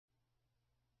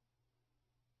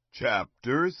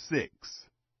Chapter 6.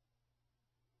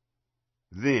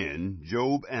 Then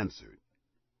Job answered,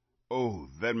 "Oh,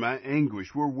 that my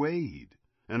anguish were weighed,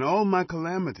 and all my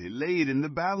calamity laid in the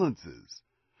balances!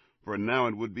 For now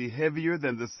it would be heavier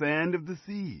than the sand of the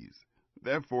seas.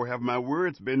 Therefore have my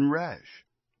words been rash.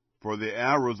 For the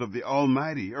arrows of the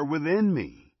Almighty are within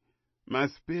me. My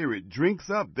spirit drinks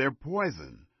up their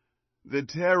poison. The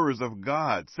terrors of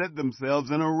God set themselves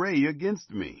in array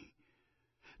against me.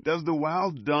 Does the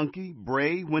wild donkey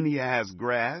bray when he has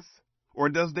grass? Or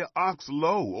does the ox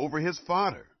low over his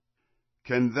fodder?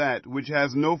 Can that which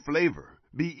has no flavor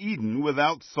be eaten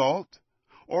without salt?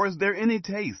 Or is there any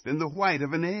taste in the white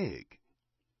of an egg?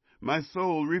 My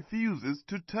soul refuses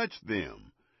to touch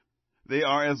them. They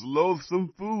are as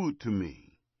loathsome food to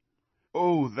me.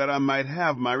 Oh, that I might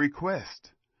have my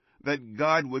request, that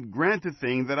God would grant the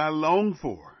thing that I long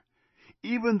for,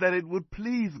 even that it would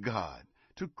please God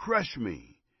to crush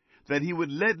me, that he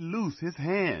would let loose his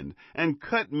hand and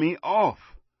cut me off.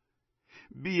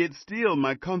 Be it still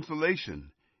my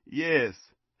consolation, yes,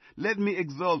 let me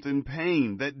exult in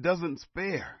pain that doesn't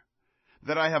spare,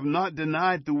 that I have not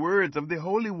denied the words of the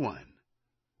Holy One.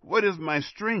 What is my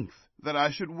strength that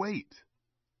I should wait?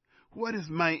 What is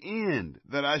my end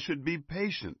that I should be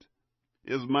patient?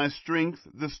 Is my strength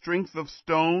the strength of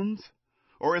stones,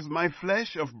 or is my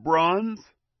flesh of bronze?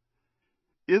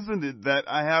 Isn't it that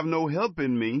I have no help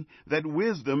in me, that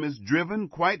wisdom is driven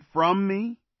quite from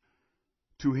me?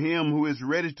 To him who is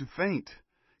ready to faint,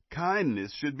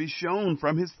 kindness should be shown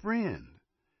from his friend,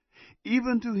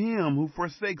 even to him who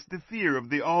forsakes the fear of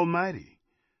the Almighty.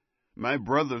 My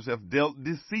brothers have dealt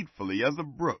deceitfully as a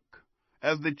brook,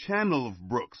 as the channel of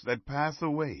brooks that pass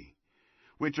away,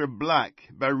 which are black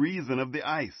by reason of the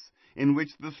ice in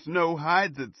which the snow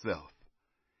hides itself.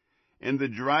 In the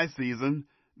dry season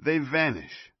they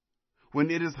vanish. When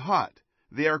it is hot,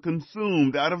 they are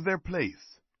consumed out of their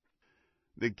place.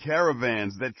 The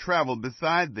caravans that travel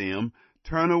beside them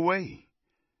turn away.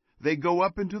 They go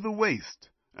up into the waste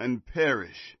and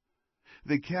perish.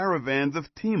 The caravans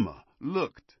of Tema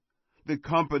looked. The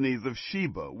companies of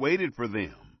Sheba waited for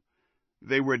them.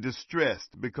 They were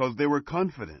distressed because they were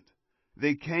confident.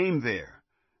 They came there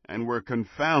and were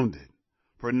confounded,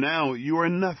 for now you are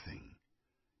nothing.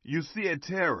 You see a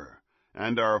terror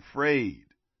and are afraid.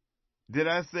 Did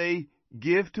I say,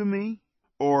 give to me?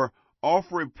 Or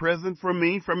offer a present for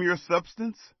me from your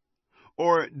substance?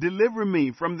 Or deliver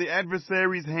me from the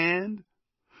adversary's hand?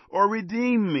 Or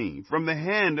redeem me from the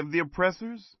hand of the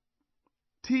oppressors?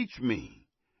 Teach me,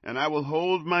 and I will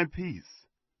hold my peace.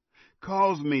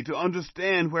 Cause me to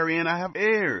understand wherein I have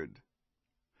erred.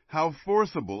 How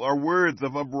forcible are words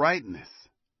of uprightness!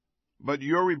 But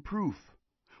your reproof,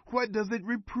 what does it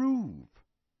reprove?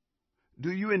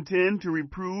 Do you intend to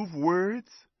reprove words,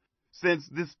 since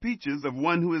the speeches of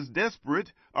one who is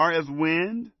desperate are as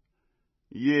wind?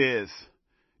 Yes,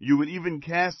 you would even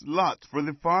cast lots for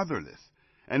the fatherless,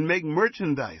 and make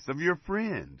merchandise of your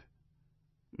friend.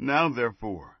 Now,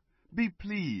 therefore, be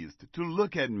pleased to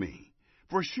look at me,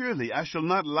 for surely I shall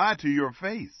not lie to your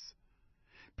face.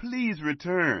 Please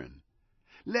return.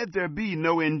 Let there be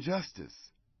no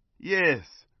injustice. Yes,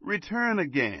 return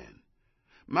again.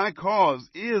 My cause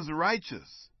is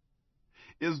righteous.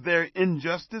 Is there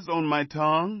injustice on my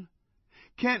tongue?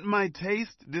 Can't my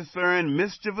taste discern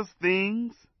mischievous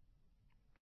things?